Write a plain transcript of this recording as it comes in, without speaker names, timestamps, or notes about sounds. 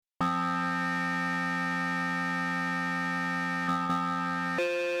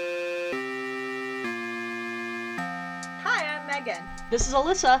Megan. This is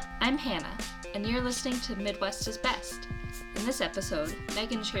Alyssa. I'm Hannah, and you're listening to Midwest is Best. In this episode,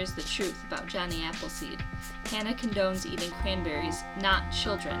 Megan shares the truth about Johnny Appleseed. Hannah condones eating cranberries, not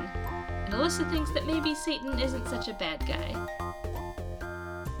children. And Alyssa thinks that maybe Satan isn't such a bad guy.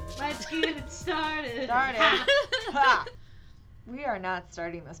 Let's get it started. Ha! We are not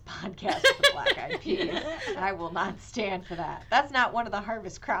starting this podcast with the Black Eyed Peas. I will not stand for that. That's not one of the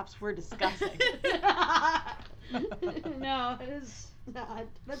harvest crops we're discussing. No, it is not.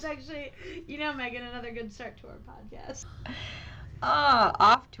 That's actually, Megan, another good start to our podcast.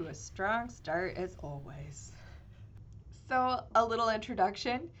 Off to a strong start as always. So, a little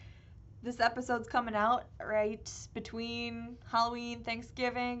introduction. This episode's coming out right between Halloween,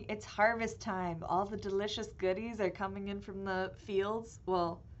 Thanksgiving. It's harvest time. All the delicious goodies are coming in from the fields.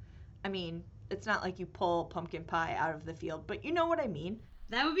 Well, I mean, it's not like you pull pumpkin pie out of the field, but you know what I mean.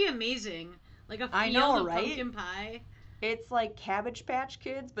 That would be amazing. Like a I field know, of right? pumpkin pie. It's like Cabbage Patch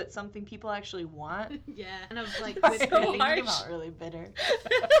Kids, but something people actually want. Yeah, and of like So whipped harsh. cream. Came out really bitter.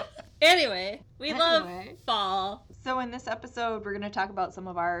 Anyway, we love fall. So in this episode, we're going to talk about some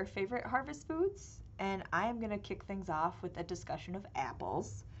of our favorite harvest foods, and I am going to kick things off with a discussion of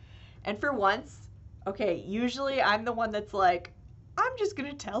apples. And for once, okay, usually I'm the one that's like, I'm just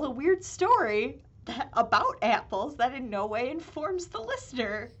going to tell a weird story about apples that in no way informs the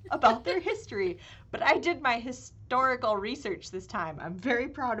listener about their history. But I did my historical research this time. I'm very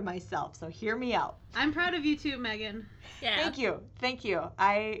proud of myself, so hear me out. I'm proud of you too, Megan. Yeah. Thank you.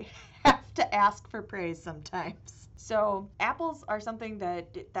 I have to ask for praise sometimes. So apples are something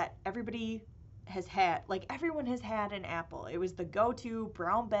that everybody has had. Like everyone has had an apple. It was the go-to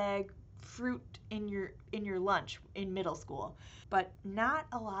brown bag fruit in your lunch in middle school. But not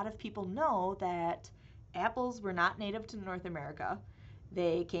a lot of people know that apples were not native to North America.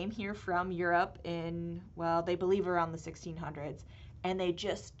 They came here from Europe in, well, they believe around the 1600s, and they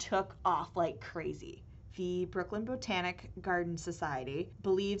just took off like crazy. The Brooklyn Botanic Garden Society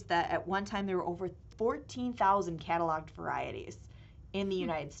believes that at one time there were over 14,000 cataloged varieties in the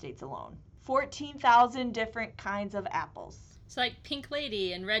United States alone. 14,000 different kinds of apples. It's like Pink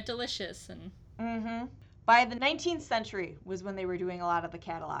Lady and Red Delicious and... Mm-hmm. By the 19th century was when they were doing a lot of the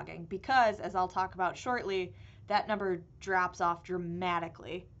cataloging because, as I'll talk about shortly, that number drops off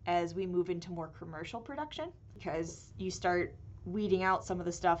dramatically as we move into more commercial production because you start weeding out some of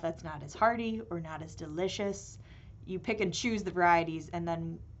the stuff that's not as hearty or not as delicious. You pick and choose the varieties, and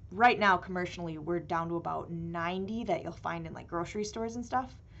then right now commercially we're down to about 90 that you'll find in like grocery stores and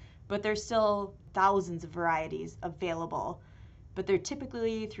stuff, but there's still thousands of varieties available, but they're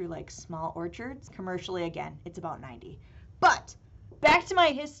typically through like small orchards. Commercially, again, it's about 90. But back to my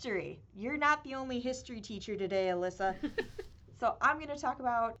history. You're not the only history teacher today, Alyssa. So I'm going to talk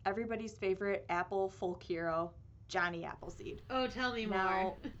about everybody's favorite apple folk hero, Johnny Appleseed. Oh, tell me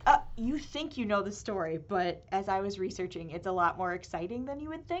Now, more. you think you know the story, but as I was researching, it's a lot more exciting than you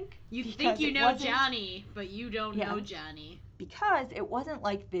would think. You because think you it know wasn't- Johnny, but you don't Yeah. know Johnny. Because it wasn't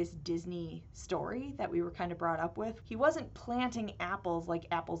like this Disney story that we were kind of brought up with. He wasn't planting apples like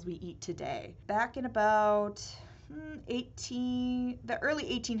apples we eat today. Back in about the early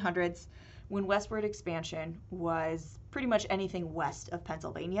 1800s, when westward expansion was pretty much anything west of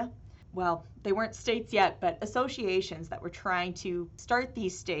Pennsylvania. Well, they weren't states yet, but associations that were trying to start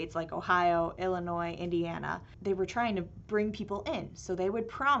these states like Ohio, Illinois, Indiana, they were trying to bring people in. So they would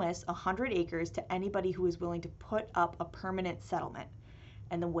promise 100 acres to anybody who was willing to put up a permanent settlement.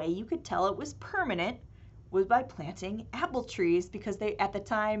 And the way you could tell it was permanent was by planting apple trees because they, at the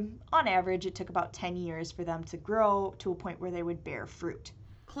time, on average, it took about 10 years for them to grow to a point where they would bear fruit.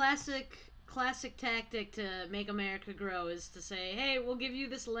 Classic tactic to make America grow is to say, hey, we'll give you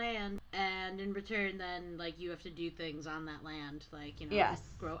this land, and in return then like you have to do things on that land, like, Yes.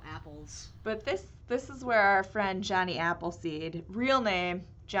 grow apples. But this is where our friend Johnny Appleseed, real name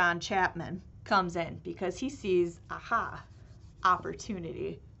John Chapman, comes in because he sees,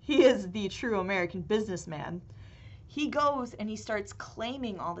 opportunity. He is the true American businessman. He goes and he starts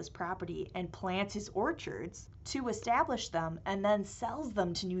claiming all this property and plants his orchards to establish them and then sells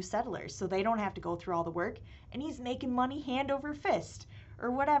them to new settlers so they don't have to go through all the work, and he's making money hand over fist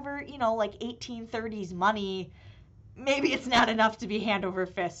or whatever, like 1830s money. Maybe it's not enough to be hand over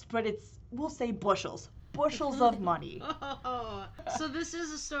fist, but we'll say bushels of money. Oh, so this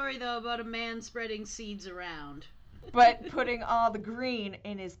is a story though about a man spreading seeds around. But putting all the green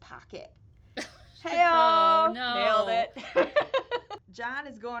in his pocket. Hey-o! Oh, no. Nailed it. John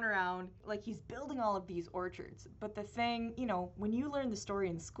is going around like he's building all of these orchards. But the thing, when you learn the story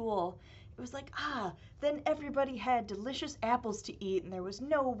in school, it was like, then everybody had delicious apples to eat and there was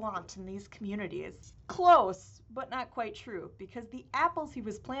no want in these communities. Close, but not quite true, because the apples he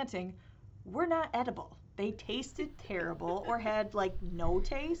was planting were not edible. They tasted terrible or had like no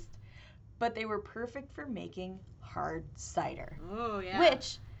taste, but they were perfect for making hard cider. Oh, yeah.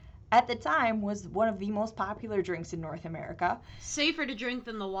 Which, at the time, was one of the most popular drinks in North America. Safer to drink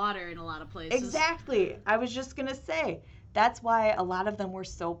than the water in a lot of places. Exactly. I was just going to say, that's why a lot of them were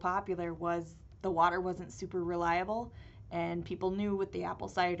so popular, was the water wasn't super reliable, and people knew with the apple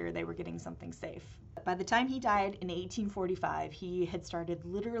cider they were getting something safe. By the time he died in 1845, he had started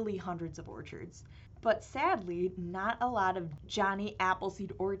literally hundreds of orchards. But sadly, not a lot of Johnny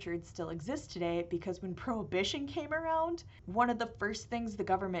Appleseed orchards still exist today, because when Prohibition came around, one of the first things the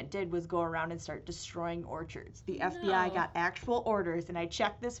government did was go around and start destroying orchards. The FBI got actual orders, and I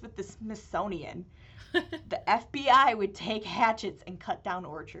checked this with the Smithsonian. The FBI would take hatchets and cut down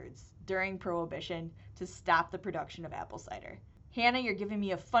orchards during Prohibition to stop the production of apple cider. Hannah, you're giving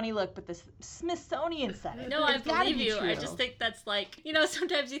me a funny look, but the Smithsonian said it. No, I It's gotta believe be you. true. I just think that's like,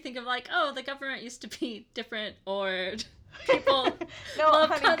 sometimes you think of like, oh, the government used to be different, or people No, love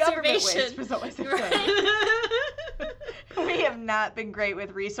honey, government waste conservation. was always a thing. Right? We have not been great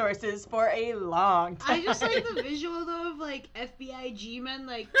with resources for a long time. I just like the visual though of like FBI G-men,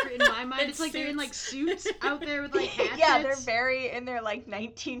 like in my mind In it's like they're in like suits. suits out there with like hatchets. Yeah, they're very in their like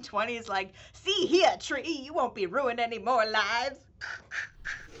 1920s, like, see here, tree, you won't be ruined any more lives.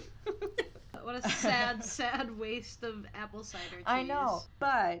 What a sad waste of apple cider trees. I know,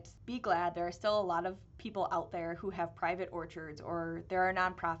 but be glad there are still a lot of people out there who have private orchards, or there are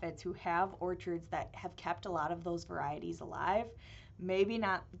nonprofits who have orchards that have kept a lot of those varieties alive. Maybe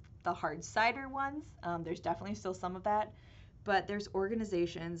not the hard cider ones. There's definitely still some of that. But there's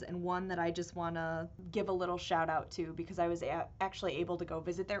organizations, and one that I just want to give a little shout out to because I was actually able to go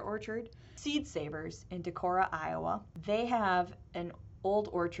visit their orchard. Seed Savers in Decorah, Iowa. They have an old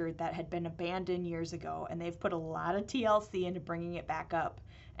orchard that had been abandoned years ago, and they've put a lot of TLC into bringing it back up.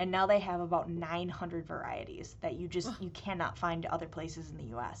 And now they have about 900 varieties that you cannot find other places in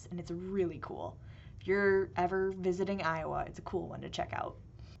the US, and it's really cool. If you're ever visiting Iowa, it's a cool one to check out.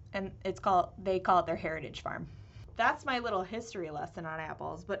 And they call it their Heritage Farm. That's my little history lesson on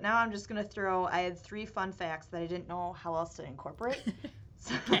apples, but now I'm just going to I had 3 fun facts that I didn't know how else to incorporate.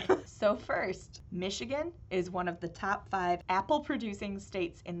 So first, Michigan is one of the top 5 apple-producing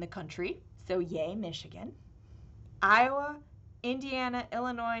states in the country. So yay, Michigan. Iowa, Indiana,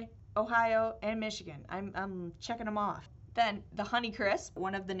 Illinois, Ohio, and Michigan. I'm checking them off. Then the Honeycrisp,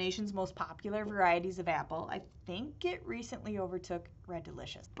 one of the nation's most popular varieties of apple. I think it recently overtook Red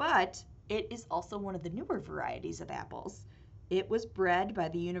Delicious. But it is also one of the newer varieties of apples. It was bred by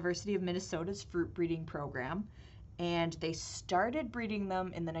the University of Minnesota's fruit breeding program, and they started breeding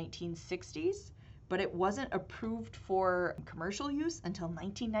them in the 1960s, but it wasn't approved for commercial use until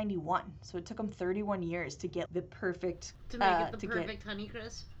 1991. So it took them 31 years to get the perfect... To make it the perfect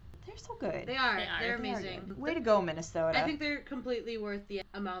Honeycrisp. They're so good. They are. They They're are amazing. Good. Way to go, Minnesota. I think they're completely worth the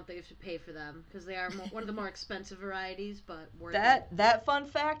amount they have to pay for them because they are one of the more expensive varieties, but worth it. That fun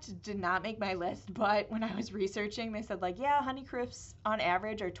fact did not make my list, but when I was researching, they said, like, yeah, Honeycrisps on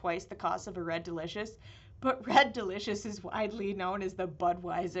average are twice the cost of a Red Delicious, but Red Delicious is widely known as the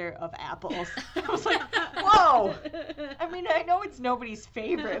Budweiser of apples. I was like, whoa! I mean, I know it's nobody's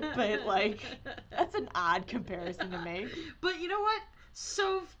favorite, but, like, that's an odd comparison to make. But you know what?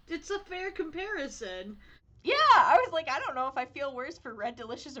 So it's a fair comparison. Yeah, I was like, I don't know if I feel worse for Red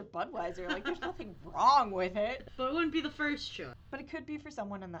Delicious or Budweiser. Like, there's nothing wrong with it. But it wouldn't be the first choice. But it could be for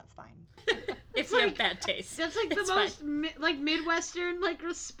someone, and that's fine. If you have bad taste. That's like the most Midwestern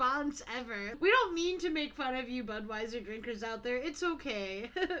response ever. We don't mean to make fun of you Budweiser drinkers out there. It's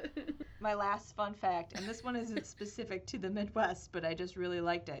okay. My last fun fact, and this one isn't specific to the Midwest, but I just really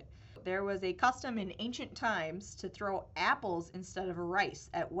liked it. There was a custom in ancient times to throw apples instead of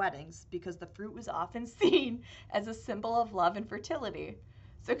rice at weddings because the fruit was often seen as a symbol of love and fertility.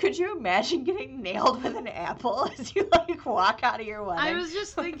 So could you imagine getting nailed with an apple as you walk out of your wedding? I was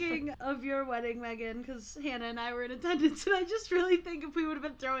just thinking of your wedding, Megan, because Hannah and I were in attendance, and I just really think if we would have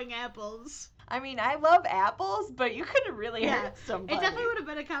been throwing apples. I mean, I love apples, but you could have really hurt somebody. It definitely would have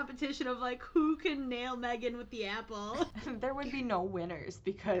been a competition of who can nail Megan with the apple. There would be no winners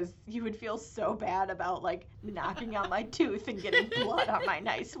because you would feel so bad about knocking out my tooth and getting blood on my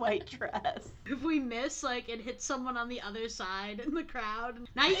nice white dress. If we miss, it hits someone on the other side in the crowd.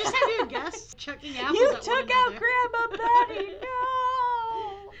 Now you just have your guests chucking apples You at took one out another. Grandma Betty,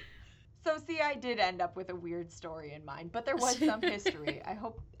 no! So, see, I did end up with a weird story in mind, but there was some history. I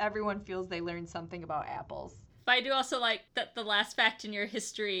hope everyone feels they learned something about apples. But I do also like that the last fact in your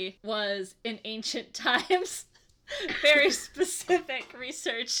history was in ancient times. Very specific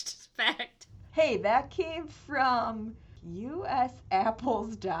researched fact. Hey, that came from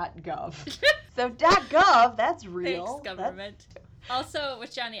usapples.gov. So .gov, that's real. Thanks, government. Also,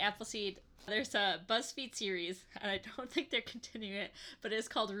 with Johnny Appleseed, there's a BuzzFeed series, and I don't think they're continuing it, but it's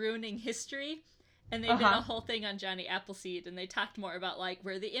called Ruining History. And they did a whole thing on Johnny Appleseed, and they talked more about, like,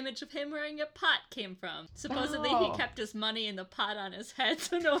 where the image of him wearing a pot came from. Supposedly he kept his money in the pot on his head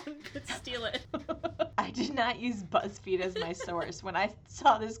so no one could steal it. I did not use BuzzFeed as my source. When I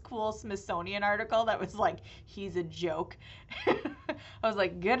saw this cool Smithsonian article that was like, he's a joke, I was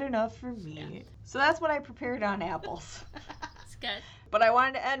like, good enough for me. Yeah. So that's what I prepared on apples. It's good. But I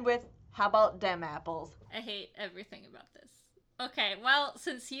wanted to end with, how about dem apples? I hate everything about this. Okay, well,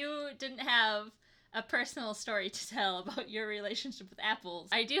 since you didn't have a personal story to tell about your relationship with apples,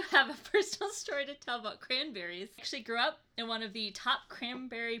 I do have a personal story to tell about cranberries. I actually grew up in one of the top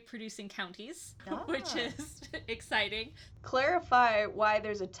cranberry producing counties, which is exciting. Clarify why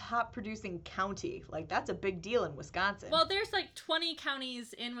there's a top producing county. Like, that's a big deal in Wisconsin. Well, there's like 20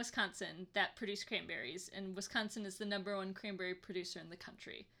 counties in Wisconsin that produce cranberries, and Wisconsin is the #1 cranberry producer in the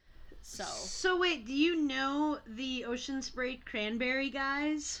country. So wait, do you know the Ocean Spray cranberry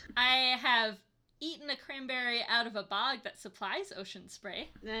guys? I have eaten a cranberry out of a bog that supplies Ocean Spray.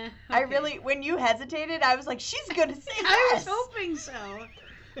 Okay. I really, when you hesitated, I was like, she's gonna say yes. I was hoping so.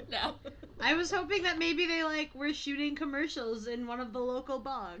 No. I was hoping that maybe they, were shooting commercials in one of the local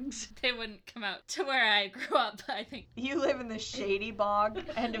bogs. They wouldn't come out to where I grew up, I think. You live in the shady bog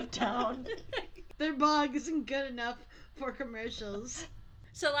end of town. Their bog isn't good enough for commercials.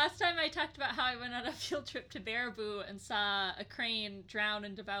 So last time I talked about how I went on a field trip to Baraboo and saw a crane drown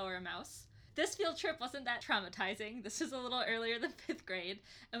and devour a mouse. This field trip wasn't that traumatizing. This was a little earlier than 5th grade,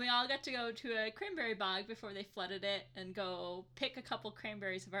 and we all got to go to a cranberry bog before they flooded it and go pick a couple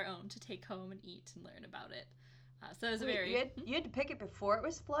cranberries of our own to take home and eat and learn about it. So it was you had to pick it before it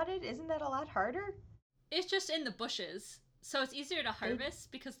was flooded? Isn't that a lot harder? It's just in the bushes. So it's easier to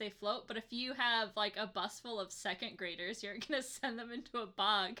harvest because they float, but if you have a bus full of 2nd graders, you're going to send them into a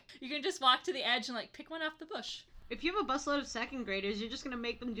bog. You can just walk to the edge and pick one off the bush. If you have a busload of 2nd graders, you're just going to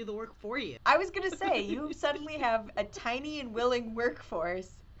make them do the work for you. I was going to say, you suddenly have a tiny and willing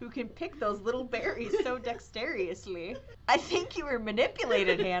workforce who can pick those little berries so dexterously. I think you were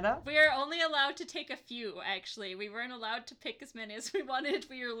manipulated, Hannah. We are only allowed to take a few, actually. We weren't allowed to pick as many as we wanted.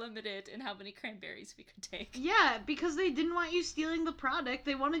 We were limited in how many cranberries we could take. Yeah, because they didn't want you stealing the product.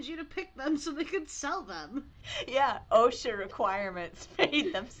 They wanted you to pick them so they could sell them. Yeah, OSHA requirements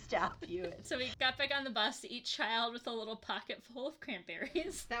made them stop you. So we got back on the bus, each child with a little pocket full of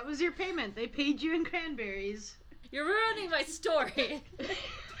cranberries. That was your payment. They paid you in cranberries. You're ruining my story.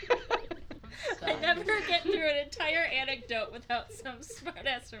 I never get through an entire anecdote without some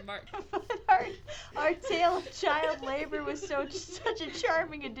smart-ass remark. Our tale of child labor was such a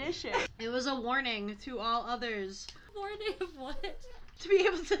charming addition. It was a warning to all others. Warning of what? To be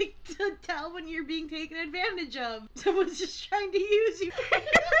able to tell when you're being taken advantage of. Someone's just trying to use you. Your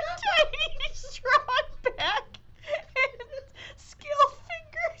tiny, strong back and skill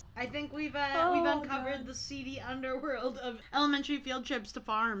fingers. I think we've uncovered the seedy underworld of elementary field trips to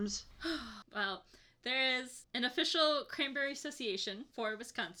farms. Well, there is an official cranberry association for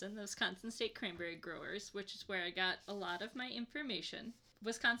Wisconsin, the Wisconsin State Cranberry Growers, which is where I got a lot of my information.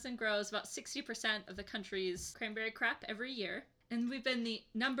 Wisconsin grows about 60% of the country's cranberry crop every year. And we've been the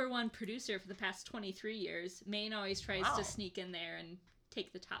 #1 producer for the past 23 years. Maine always tries to sneak in there and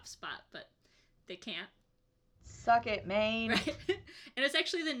take the top spot, but they can't. Suck it, Maine. Right? And it's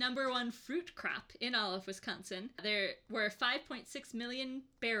actually the #1 fruit crop in all of Wisconsin. There were 5.6 million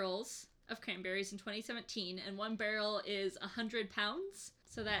barrels of cranberries in 2017, and 1 barrel is 100 pounds.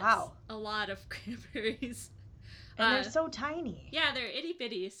 So that's a lot of cranberries. And they're so tiny. Yeah, they're itty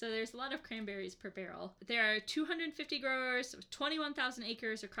bitty, so there's a lot of cranberries per barrel. There are 250 growers, 21,000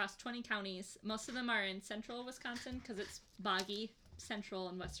 acres across 20 counties. Most of them are in central Wisconsin because it's boggy, central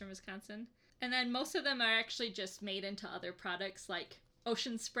and western Wisconsin. And then most of them are actually just made into other products like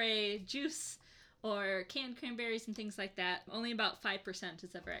Ocean Spray juice or canned cranberries and things like that. Only about 5%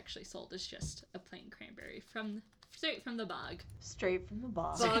 is ever actually sold as just a plain cranberry straight from the bog. Straight from the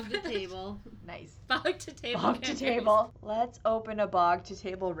bog. Bog to table. Nice. Bog to table. Bog to table. Let's open a bog to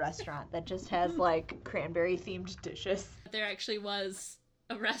table restaurant that just has cranberry themed dishes. There actually was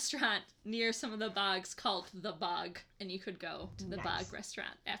a restaurant near some of the bogs called The Bog, and you could go to the Bog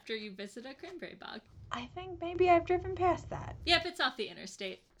restaurant after you visit a cranberry bog. I think maybe I've driven past that. Yep, it's off the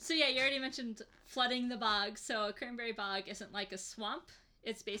interstate. So yeah, you already mentioned flooding the bog. So a cranberry bog isn't like a swamp.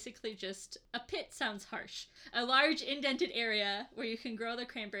 It's basically just a pit, sounds harsh. A large indented area where you can grow the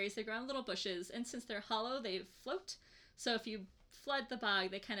cranberries. They grow on little bushes, and since they're hollow, they float. So if you flood the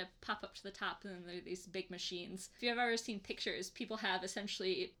bog, they kind of pop up to the top, and then there are these big machines. If you've ever seen pictures, people have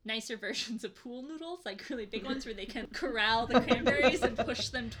essentially nicer versions of pool noodles, like really big ones where they can corral the cranberries and push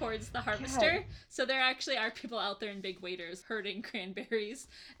them towards the harvester. God. So there actually are people out there in big waders herding cranberries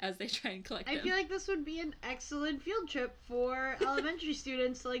as they try and collect them. I feel like this would be an excellent field trip for elementary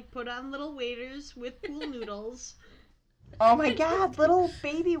students to like put on little waders with pool noodles. Oh my god, little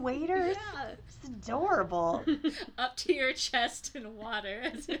baby waders. Yeah. It's adorable. Up to your chest in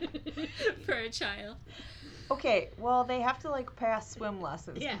water for a child. Okay, well, they have to, like, pass swim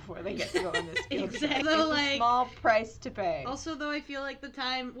lessons before they get to go on this field trip. Exactly. It's a small price to pay. Also, though, I feel like the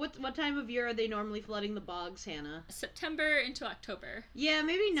time... What time of year are they normally flooding the bogs, Hannah? September into October. Yeah,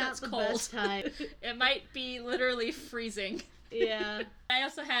 maybe not the cold. Best time. It might be literally freezing. Yeah. I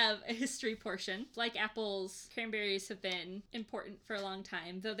also have a history portion. Like apples, cranberries have been important for a long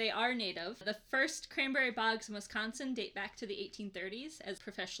time, though they are native. The first cranberry bogs in Wisconsin date back to the 1830s as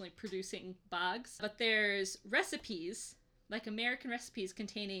professionally producing bogs. But there's recipes, like American recipes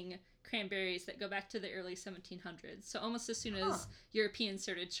containing cranberries that go back to the early 1700s. So almost as soon as Europeans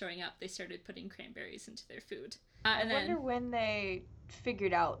started showing up, they started putting cranberries into their food. I wonder when they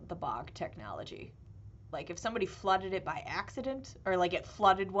figured out the bog technology. Like, if somebody flooded it by accident, or, like, it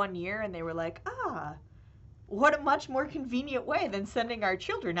flooded one year and they were like, what a much more convenient way than sending our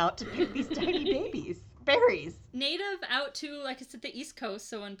children out to pick these tiny berries. Native out to, like I said, the East Coast,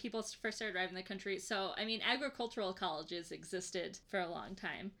 so when people first started arriving in the country. So, I mean, agricultural colleges existed for a long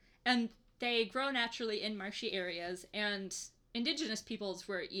time. And they grow naturally in marshy areas, and indigenous peoples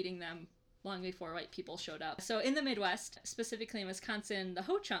were eating them long before white people showed up. So in the Midwest, specifically in Wisconsin, the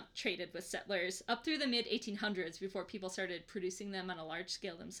Ho-Chunk traded with settlers up through the mid-1800s before people started producing them on a large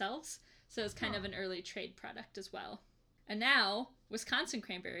scale themselves. So it's kind of an early trade product as well. And now, Wisconsin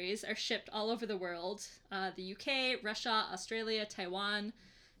cranberries are shipped all over the world. The UK, Russia, Australia, Taiwan,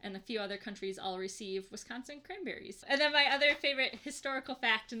 and a few other countries all receive Wisconsin cranberries. And then my other favorite historical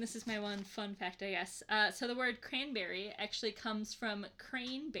fact, and this is my one fun fact, I guess. So the word cranberry actually comes from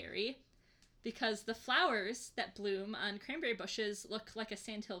craneberry, because the flowers that bloom on cranberry bushes look like a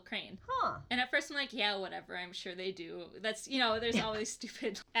sandhill crane. And at first I'm like, yeah, whatever, I'm sure they do. That's, there's always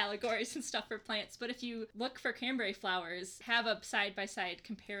stupid allegories and stuff for plants, but if you look for cranberry flowers, have a side-by-side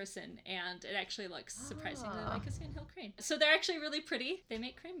comparison, and it actually looks surprisingly like a sandhill crane. So they're actually really pretty. They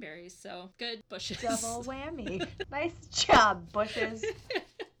make cranberries, so good bushes. Double whammy. Nice job, bushes.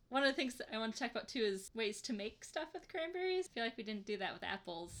 One of the things that I want to talk about, too, is ways to make stuff with cranberries. I feel like we didn't do that with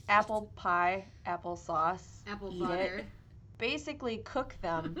apples. Apple pie, apple sauce. Apple butter. Basically cook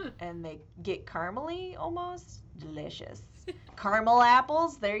them, and they get caramely almost. Delicious. Caramel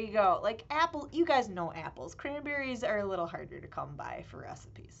apples, there you go. Like, you guys know apples. Cranberries are a little harder to come by for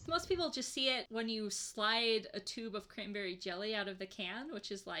recipes. Most people just see it when you slide a tube of cranberry jelly out of the can,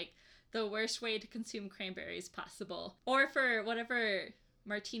 which is, like, the worst way to consume cranberries possible. Or for whatever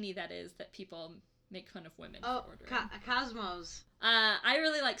martini that is that people make fun of women for ordering. Cosmos. I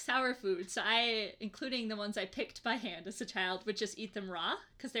really like sour food, so including the ones I picked by hand as a child, would just eat them raw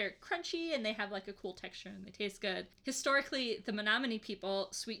because they're crunchy and they have like a cool texture and they taste good. Historically, the Menominee people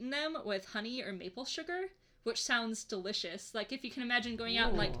sweeten them with honey or maple sugar, which sounds delicious. Like, if you can imagine going out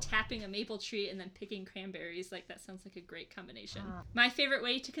and, like, tapping a maple tree and then picking cranberries, like, that sounds like a great combination. My favorite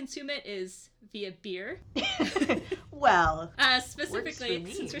way to consume it is via beer. Well,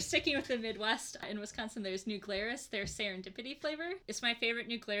 specifically, since we're sticking with the Midwest, in Wisconsin, there's New Glarus, their Serendipity flavor. It's my favorite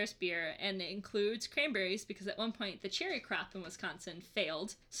New Glarus beer, and it includes cranberries because at one point the cherry crop in Wisconsin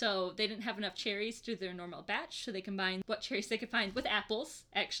failed, so they didn't have enough cherries to do their normal batch, so they combined what cherries they could find with apples,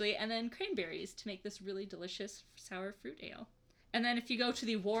 actually, and then cranberries to make this really delicious sour fruit ale. And then if you go to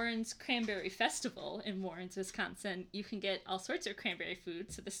the Warren's Cranberry Festival in Warren's, Wisconsin, you can get all sorts of cranberry food.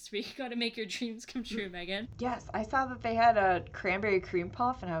 So this is where you go to make your dreams come true, Megan. Yes, I saw that they had a cranberry cream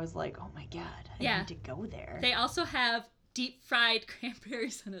puff, and I was like, oh my god, I need to go there. They also have deep-fried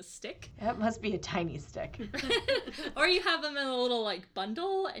cranberries on a stick. That must be a tiny stick. Or you have them in a little, like,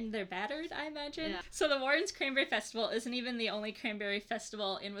 bundle, and they're battered, I imagine. Yeah. So the Warren's Cranberry Festival isn't even the only cranberry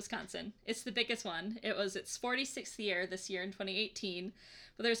festival in Wisconsin. It's the biggest one. It was its 46th year this year in 2018.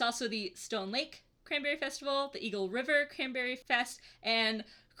 But there's also the Stone Lake Cranberry Festival, the Eagle River Cranberry Fest, and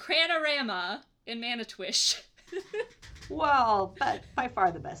Cranorama in Manitowish. Well, but by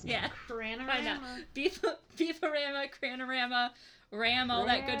far the best name. Yeah. Why not? Cranorama. Beefarama, Cranorama, ram all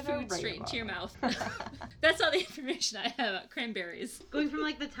that good food straight into your mouth. That's all the information I have about cranberries. Going from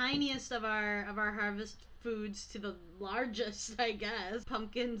like the tiniest of our harvest foods to the largest, I guess.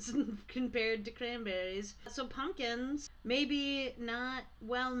 Pumpkins compared to cranberries. So pumpkins, maybe not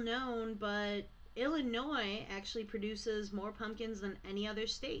well known, but Illinois actually produces more pumpkins than any other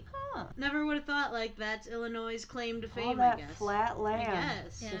state. Huh. Never would have thought like that's Illinois' claim to fame, All that I guess. flat land.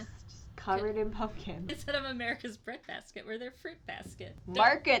 Yes. Yeah. Just covered in pumpkins. Instead of America's breadbasket, we're their fruit basket.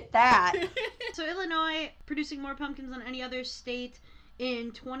 Market that. So Illinois producing more pumpkins than any other state.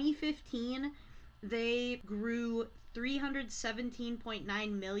 In 2015, they grew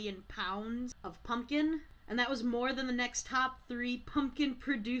 317.9 million pounds of pumpkin, and that was more than the next top 3 pumpkin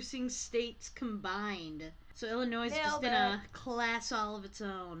producing states combined. So Illinois is just in a class all of its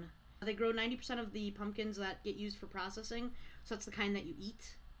own. They grow 90% of the pumpkins that get used for processing, so that's the kind that you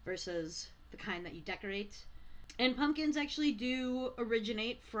eat versus the kind that you decorate. And pumpkins actually do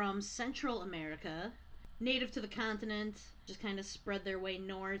originate from Central America, native to the continent, just kind of spread their way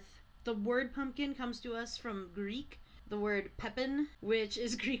north. The word pumpkin comes to us from Greek, the word pepin, which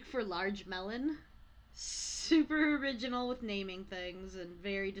is Greek for large melon. Super original with naming things and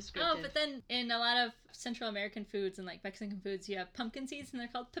very descriptive. Oh, but then in a lot of Central American foods and like Mexican foods, you have pumpkin seeds and they're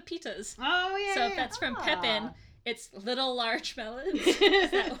called pepitas. Oh, yeah. So if that's from pepin, it's little large melons.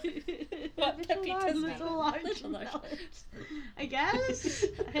 Is that what pepitas mean? Little large melons. I guess.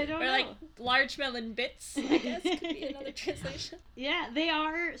 I don't Or know. like large melon bits, I guess could be another translation. Yeah, they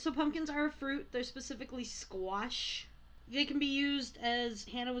are. So pumpkins are a fruit. They're specifically squash. They can be used, as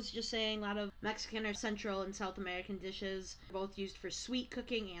Hannah was just saying, a lot of Mexican or Central and South American dishes, both used for sweet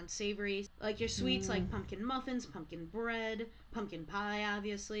cooking and savory. Like your sweets, like pumpkin muffins, pumpkin bread, pumpkin pie,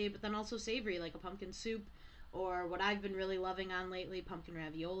 obviously, but then also savory, like a pumpkin soup, or what I've been really loving on lately, pumpkin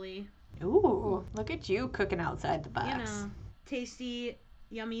ravioli. Ooh, look at you cooking outside the box. You know, tasty,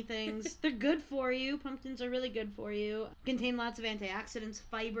 yummy things. They're good for you. Pumpkins are really good for you. Contain lots of antioxidants,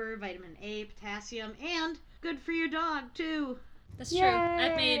 fiber, vitamin A, potassium, and good for your dog, too. That's true.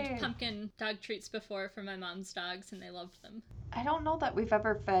 I've made pumpkin dog treats before for my mom's dogs, and they loved them. I don't know that we've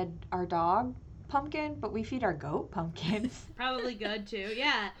ever fed our dog pumpkin, but we feed our goat pumpkins. Probably good, too.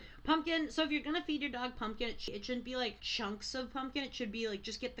 Yeah. Pumpkin, so if you're gonna feed your dog pumpkin, it shouldn't be like chunks of pumpkin. It should be like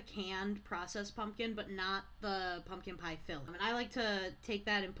just get the canned processed pumpkin, but not the pumpkin pie fill. I mean, I like to take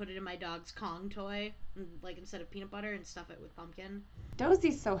that and put it in my dog's Kong toy, like instead of peanut butter, and stuff it with pumpkin.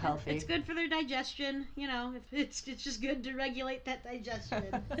 Dosie's so healthy. It's good for their digestion, you know. It's just good to regulate that digestion.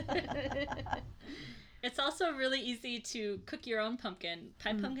 It's also really easy to cook your own pumpkin.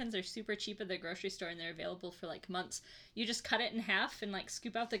 Pie pumpkins are super cheap at the grocery store and they're available for like months. You just cut it in half and like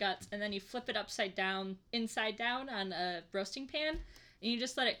scoop out the guts and then you flip it inside down on a roasting pan and you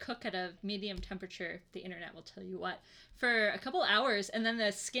just let it cook at a medium temperature. The internet will tell you what. For a couple hours and then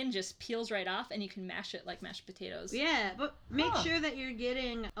the skin just peels right off and you can mash it like mashed potatoes. Yeah, but make sure that you're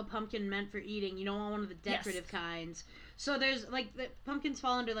getting a pumpkin meant for eating. You don't want one of the decorative kinds. So there's like the pumpkins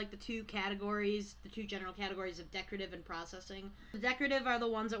fall under like the two general categories of decorative and processing. The decorative are the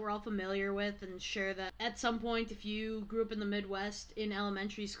ones that we're all familiar with, and sure that at some point if you grew up in the Midwest in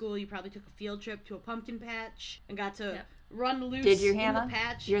elementary school, you probably took a field trip to a pumpkin patch and got to run loose. Did you, in Hannah? the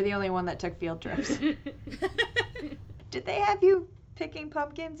patch. You're the only one that took field trips. Did they have you picking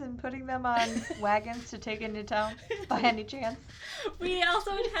pumpkins and putting them on wagons to take into town by any chance? We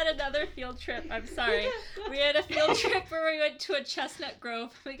also had another field trip. I'm sorry. We had a field trip where we went to a chestnut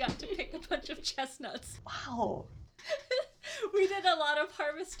grove. We got to pick a bunch of chestnuts. Wow. We did a lot of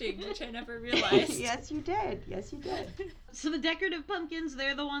harvesting, which I never realized. Yes, you did. Yes, you did. So the decorative pumpkins,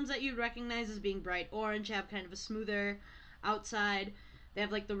 they're the ones that you'd recognize as being bright orange, have kind of a smoother outside. They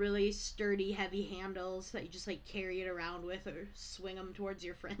have like the really sturdy, heavy handles that you just like carry it around with or swing them towards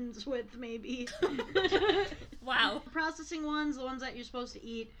your friends with, maybe. Wow. Processing ones, the ones that you're supposed to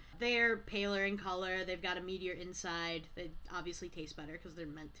eat, they're paler in color. They've got a meatier inside. They obviously taste better because they're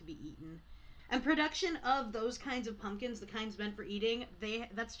meant to be eaten. And production of those kinds of pumpkins, the kinds meant for eating,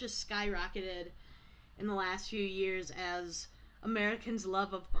 that's just skyrocketed in the last few years as Americans'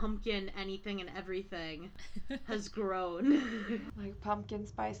 love of pumpkin, anything and everything has grown. Like pumpkin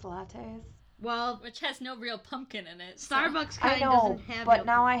spice lattes. Well, Which has no real pumpkin in it. Starbucks I kind know, doesn't have but no-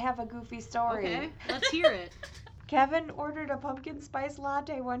 now I have a goofy story. Okay, let's hear it. Kevin ordered a pumpkin spice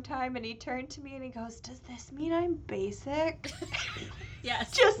latte one time and he turned to me and he goes, "Does this mean I'm basic?"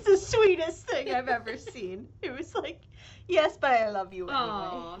 Yes. Just the sweetest thing I've ever seen. It was like, yes, but I love you anyway.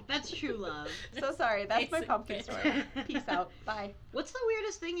 Oh, that's true love. So sorry, that's my Basic pumpkin bitch. story. Peace out. Bye. What's the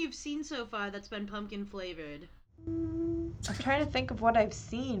weirdest thing you've seen so far that's been pumpkin flavored? I'm trying to think of what I've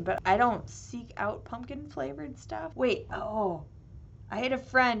seen, but I don't seek out pumpkin flavored stuff. Wait, I had a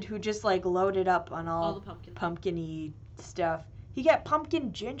friend who just like loaded up on all the pumpkin. pumpkin-y stuff. He got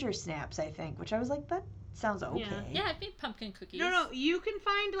pumpkin ginger snaps, I think, which I was like, that sounds okay. Yeah, I've made pumpkin cookies. No, you can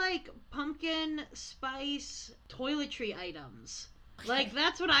find like pumpkin spice toiletry items. Like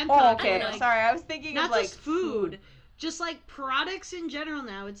that's what I'm talking okay. about. Like, sorry, I was thinking not of like just food, just like products in general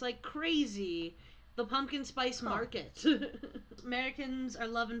now. It's like crazy. The pumpkin spice market. Americans are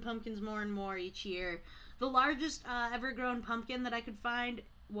loving pumpkins more and more each year. The largest ever grown pumpkin that I could find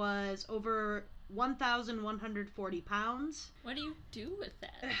was over 1,140 pounds. What do you do with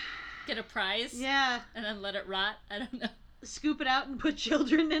that? Get a prize? Yeah. And then let it rot? I don't know. Scoop it out and put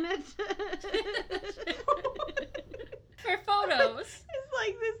children in it. For photos. It's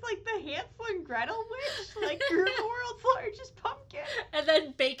like the Hansel and Gretel wish, like grew the world's largest pumpkin. And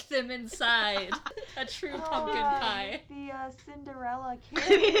then bake them inside. A true pumpkin pie. The Cinderella I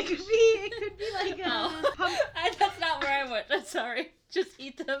kid. mean, it could be like that's not where I went. I'm sorry. Just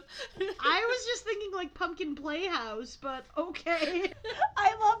eat them. I was just thinking like pumpkin playhouse, but okay.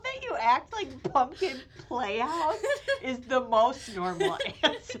 I love that you act like pumpkin playhouse is the most normal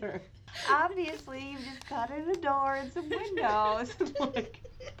answer. Obviously, you just cut in a door and some windows. Like,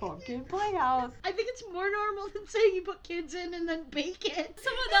 pumpkin playhouse. I think it's more normal than saying you put kids in and then bake it.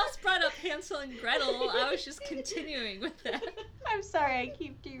 Someone else brought up Hansel and Gretel. I was just continuing with that. I'm sorry I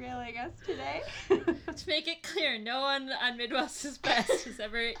keep derailing us today. To make it clear, no one on Midwest is Best has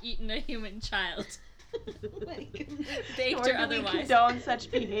ever eaten a human child. Baked or otherwise. We condone such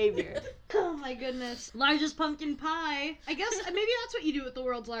behavior. Oh my goodness. Largest pumpkin pie. I guess maybe that's what you do with the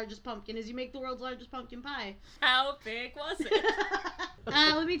world's largest pumpkin, is you make the world's largest pumpkin pie. How big was it?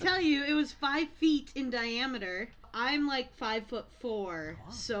 Let me tell you, it was 5 feet in diameter. I'm like 5'4",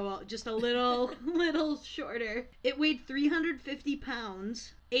 so just a little shorter. It weighed 350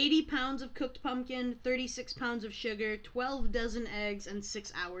 pounds, 80 pounds of cooked pumpkin, 36 pounds of sugar, 12 dozen eggs, and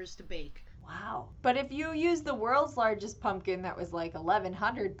 6 hours to bake. Wow. But if you use the world's largest pumpkin that was like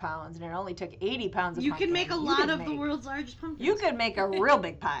 1,100 pounds and it only took 80 pounds of pumpkin, you pumpkin, can make a lot of the world's largest pumpkins. You could make a real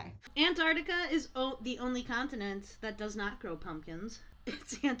big pie. Antarctica is the only continent that does not grow pumpkins.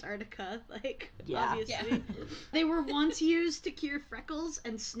 It's Antarctica, obviously. Yeah. They were once used to cure freckles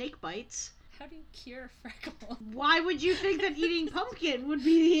and snake bites. How do you cure freckles? Why would you think that eating pumpkin would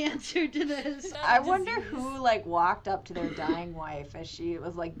be the answer to this? I wonder who walked up to their dying wife as she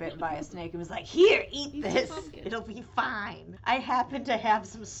was bitten by a snake and was like, "Here, eat this. It'll be fine. I happen to have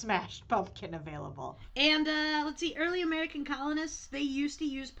some smashed pumpkin available." And let's see, early American colonists, they used to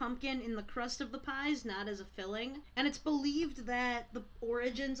use pumpkin in the crust of the pies, not as a filling. And it's believed that the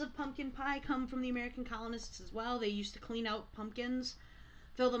origins of pumpkin pie come from the American colonists as well. They used to clean out pumpkins,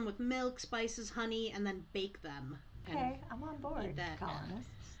 fill them with milk, spices, honey, and then bake them. Okay, I'm on board, colonists.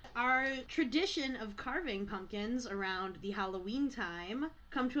 Our tradition of carving pumpkins around the Halloween time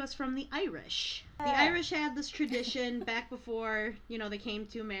come to us from the Irish. The Irish had this tradition back before, they came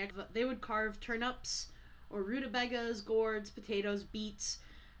to America. They would carve turnips or rutabagas, gourds, potatoes, beets,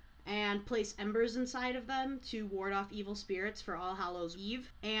 and place embers inside of them to ward off evil spirits for All Hallows Eve.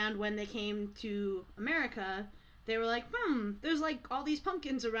 And when they came to America, they were like, there's all these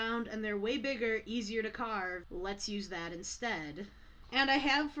pumpkins around and they're way bigger, easier to carve. Let's use that instead. And I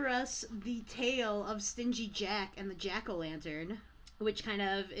have for us the tale of Stingy Jack and the Jack-o'-lantern, which kind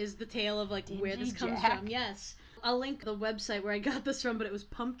of is the tale of where this comes from. Yes. I'll link the website where I got this from, but it was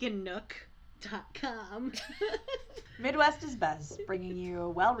pumpkinnook.com. Midwest is Best, bringing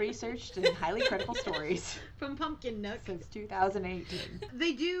you well-researched and highly critical stories from Pumpkin Nook since 2018.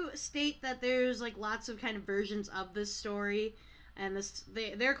 They do state that there's lots of kind of versions of this story, and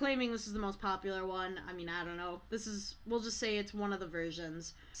they're claiming this is the most popular one. I mean, I don't know. We'll just say it's one of the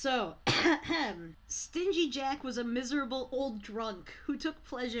versions. So, Stingy Jack was a miserable old drunk who took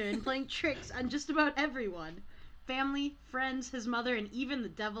pleasure in playing tricks on just about everyone. Family, friends, his mother, and even the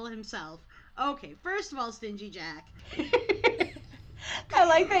devil himself. Okay, first of all, Stingy Jack. I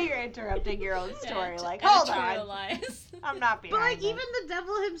like that you're interrupting your own story. Hold on. I'm not behind But even the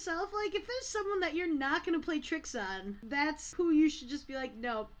devil himself, if there's someone that you're not going to play tricks on, that's who you should just be like,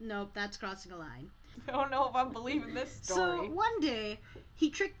 nope, that's crossing a line. I don't know if I'm believing this story. So one day, he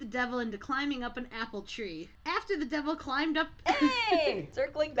tricked the devil into climbing up an apple tree. After the devil climbed up... Hey!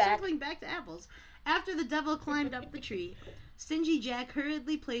 Circling back to apples. After the devil climbed up the tree, Stingy Jack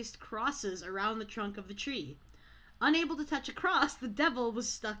hurriedly placed crosses around the trunk of the tree. Unable to touch a cross, the devil was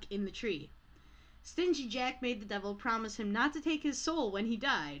stuck in the tree. Stingy Jack made the devil promise him not to take his soul when he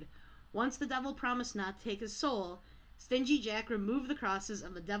died. Once the devil promised not to take his soul, Stingy Jack removed the crosses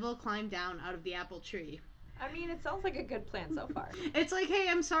and the devil climbed down out of the apple tree. I mean, it sounds like a good plan so far. It's like, hey,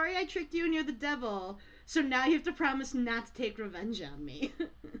 I'm sorry I tricked you and you're the devil, so now you have to promise not to take revenge on me.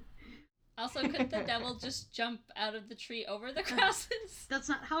 Also, could the devil just jump out of the tree over the crosses? That's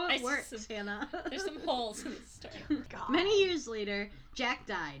not how it works, Hannah. There's some holes in the story. God. Many years later, Jack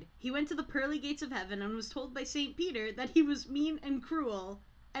died. He went to the pearly gates of heaven and was told by St. Peter that he was mean and cruel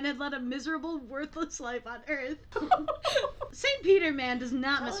and had led a miserable, worthless life on Earth. St. Peter, man, does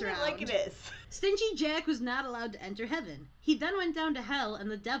not mess around. Like it is. Stingy Jack was not allowed to enter heaven. He then went down to hell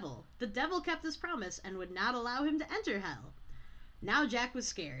and the devil. The devil kept his promise and would not allow him to enter hell. Now Jack was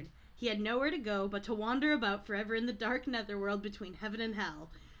scared. He had nowhere to go but to wander about forever in the dark netherworld between heaven and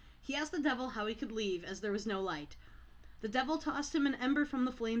hell. He asked the devil how he could leave, as there was no light. The devil tossed him an ember from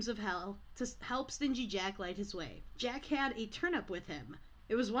the flames of hell to help Stingy Jack light his way. Jack had a turnip with him.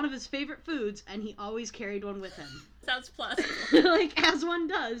 It was one of his favorite foods, and he always carried one with him. Sounds plausible. Like, as one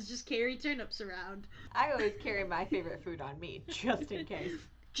does, just carry turnips around. I always carry my favorite food on me, just in case.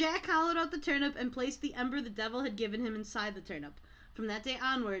 Jack hollowed out the turnip and placed the ember the devil had given him inside the turnip. From that day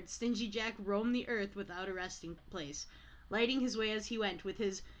onward, Stingy Jack roamed the earth without a resting place, lighting his way as he went with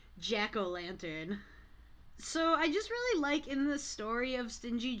his jack-o'-lantern. So I just really like in the story of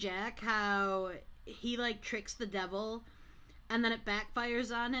Stingy Jack how he, like, tricks the devil and then it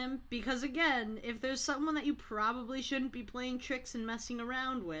backfires on him. Because, again, if there's someone that you probably shouldn't be playing tricks and messing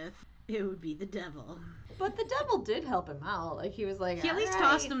around with, it would be the devil. But the devil did help him out. Like, he was like, he at least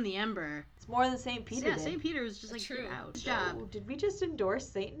tossed him the ember. It's more than St. Peter did. St. Peter was just like, True. get out. So, Job. did we just endorse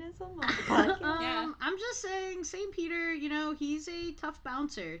Satanism on the podcast? Yeah. I'm just saying, St. Peter, you know, he's a tough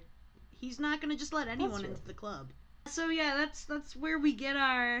bouncer. He's not gonna just let anyone into the club. So yeah, that's where we get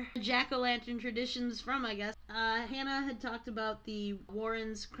our jack-o'-lantern traditions from, I guess. Hannah had talked about the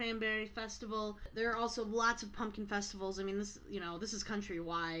Warren's Cranberry Festival. There are also lots of pumpkin festivals. I mean, this is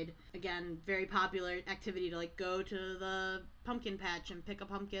countrywide. Again, very popular activity to, like, go to the pumpkin patch and pick a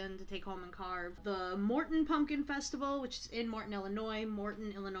pumpkin to take home and carve. The Morton Pumpkin Festival, which is in Morton, Illinois.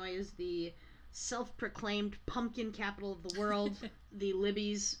 Morton, Illinois is the self-proclaimed pumpkin capital of the world. The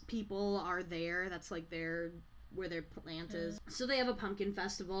Libby's people are there. That's like where their plant is. So they have a pumpkin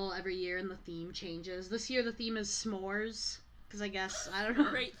festival every year and the theme changes. This year the theme is s'mores. Because I guess, I don't know.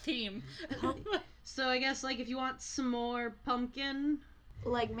 Great theme. So I guess, like, if you want some more pumpkin...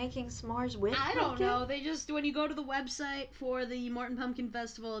 Like making s'mores with I pumpkin? don't know. They just, when you go to the website for the Morton Pumpkin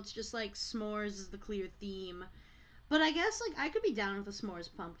Festival, it's just like s'mores is the clear theme. But I guess, like, I could be down with a s'mores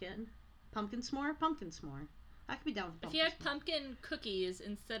pumpkin. Pumpkin s'more? Pumpkin s'more. I could be down with If pumpkin you had s'more. pumpkin cookies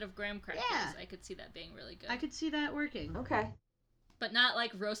instead of graham crackers, Yeah. I could see that being really good. I could see that working. Okay. But not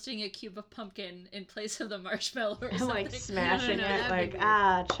like roasting a cube of pumpkin in place of the marshmallow or something. Like smashing No, it, that'd like, be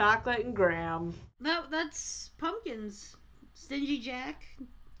weird. chocolate and graham. That's pumpkins. Stingy Jack.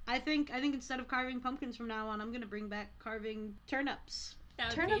 I think instead of carving pumpkins from now on, I'm gonna bring back carving turnips.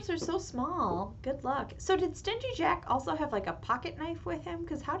 Turnips are so small. Good luck. So did Stingy Jack also have like a pocket knife with him?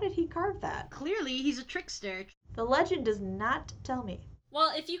 Because how did he carve that? Clearly, he's a trickster. The legend does not tell me.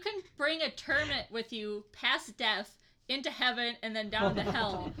 Well, if you can bring a turnip with you past death into heaven and then down to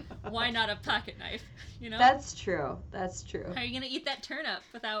hell, why not a pocket knife? You know? That's true. That's true. How are you going to eat that turnip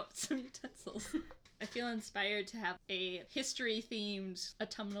without some utensils? I feel inspired to have a history-themed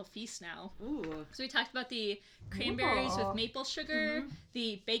autumnal feast now. Ooh. So we talked about the cranberries Ooh. with maple sugar,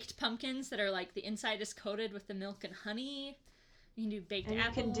 the baked pumpkins that are like the inside is coated with the milk and honey. You can do baked And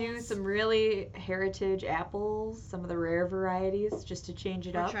apples. you can do some really heritage apples, some of the rare varieties, just to change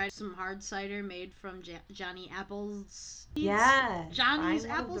it Or up. try some hard cider made from Johnny Apple's seeds. Yeah. Johnny's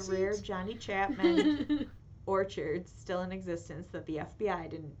find one apple of the rare seeds. Johnny Chapman orchards still in existence that the FBI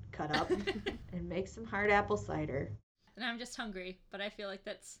didn't cut up and make some hard apple cider. And I'm just hungry, but I feel like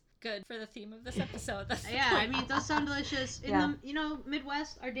that's good for the theme of this episode. That's the Yeah, I point. mean, it does sound delicious. In Yeah. the,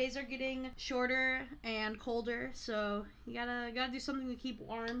 Midwest, our days are getting shorter and colder, so you gotta do something to keep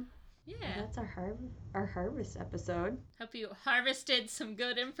warm. Yeah. That's our harvest episode. Hope you harvested some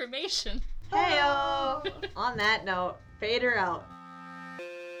good information. Heyo! On that note, fade her out.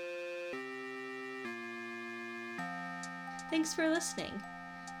 Thanks for listening.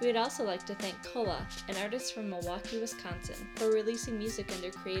 We would also like to thank Kola, an artist from Milwaukee, Wisconsin, for releasing music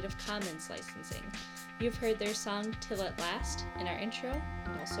under Creative Commons licensing. You've heard their song Till at Last in our intro,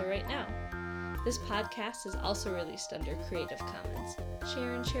 and also right now. This podcast is also released under Creative Commons.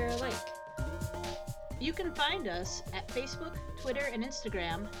 Share and share alike. You can find us at Facebook, Twitter, and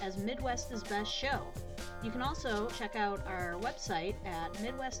Instagram as Midwest is Best Show. You can also check out our website at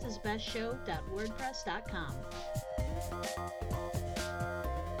midwestisbestshow.wordpress.com.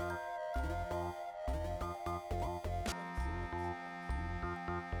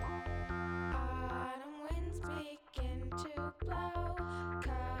 Autumn winds to blow.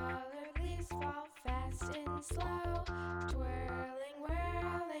 Colored leaves fall fast and slow, twirling,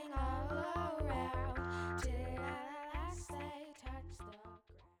 whirling all around, till at last they touch the